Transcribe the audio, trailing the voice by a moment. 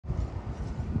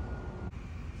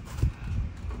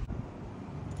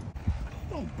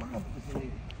don't bother this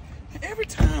lady.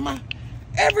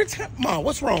 Every time, Ma,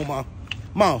 what's wrong, Ma?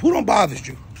 Ma, who don't bother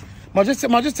you? Ma, just tell,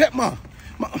 Ma,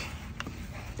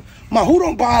 who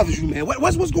don't bother you, man?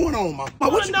 What's going on, Ma? Ma,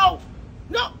 what you... No.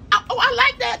 I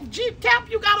like that Jeep cap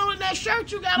you got on and that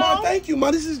shirt you got on. Ma, thank you,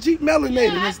 Ma. This is Jeep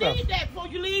melanated and stuff. I need that before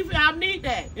you leave. I need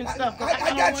that and stuff.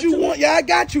 I got you one. Yeah, I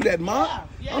got you that, Ma.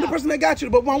 Yeah. I'm the person that got you.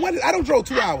 But Ma, I don't drove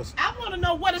 2 hours. I want to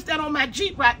know what is that on my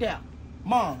Jeep right there.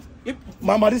 Ma,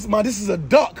 this is a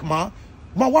duck, Ma.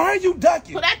 Ma, why are you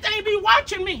ducking? So that thing be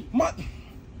watching me. Ma,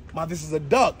 this is a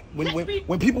duck.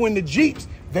 When people in the Jeeps,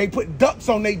 they put ducks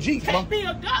on their Jeeps, Ma. Can't be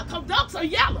a duck, because ducks are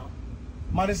yellow.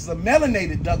 Ma, this is a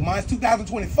melanated duck, Ma. It's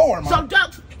 2024, Ma. So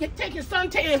ducks can take your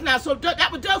suntans now. So that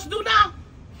what ducks do now?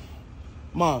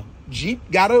 Ma, Jeep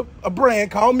got a brand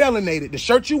called Melanated. The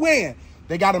shirt you wearing,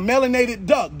 they got a melanated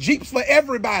duck. Jeep's for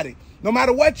everybody. No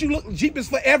matter what you look, Jeep is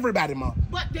for everybody, Ma.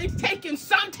 But they taking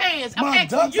suntans. I'm Ma, asking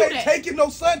ducks you ain't that. taking no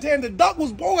suntan. The duck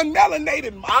was born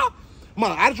melanated, Ma.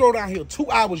 Ma, I drove down here 2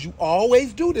 hours. You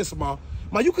always do this, Ma.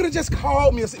 Ma, you could have just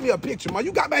called me and sent me a picture, Ma.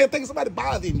 You got me here thinking somebody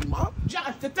bothering you, Ma.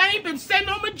 Josh, the thing been sitting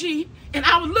on my Jeep, and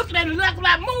I was looking at it like when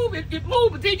I move, it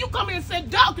moved. But then you come in and said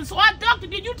duck, and so I ducked,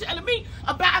 and then you telling me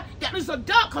about that it's a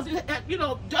duck, because, you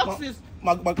know, ducks is...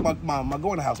 Ma, go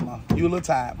in the house, Ma. You a little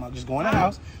tired, Ma. Just go in the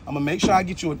house. I'm going to make sure I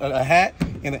get you a hat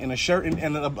and a shirt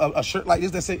and a shirt like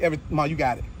this that say every... Ma, you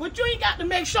got it. But you ain't got to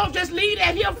make sure. Just leave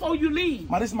that here before you leave.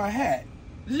 Ma, this is my hat.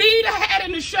 Leave the hat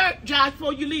and the shirt, Josh,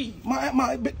 before you leave.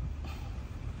 But...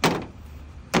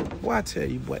 Boy, I tell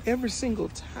you, boy, every single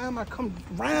time I come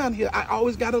around here, I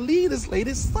always got to leave this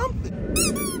lady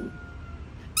something.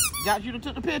 Josh, you done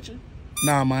took the picture?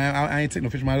 Nah, man, I ain't taking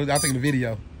no picture, man. I'll take the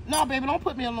video. No, baby, don't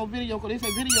put me on no video, because they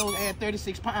say videos add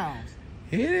 36 pounds.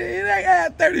 It ain't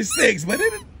add 36, but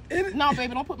it... No,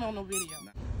 baby, don't put me on no video.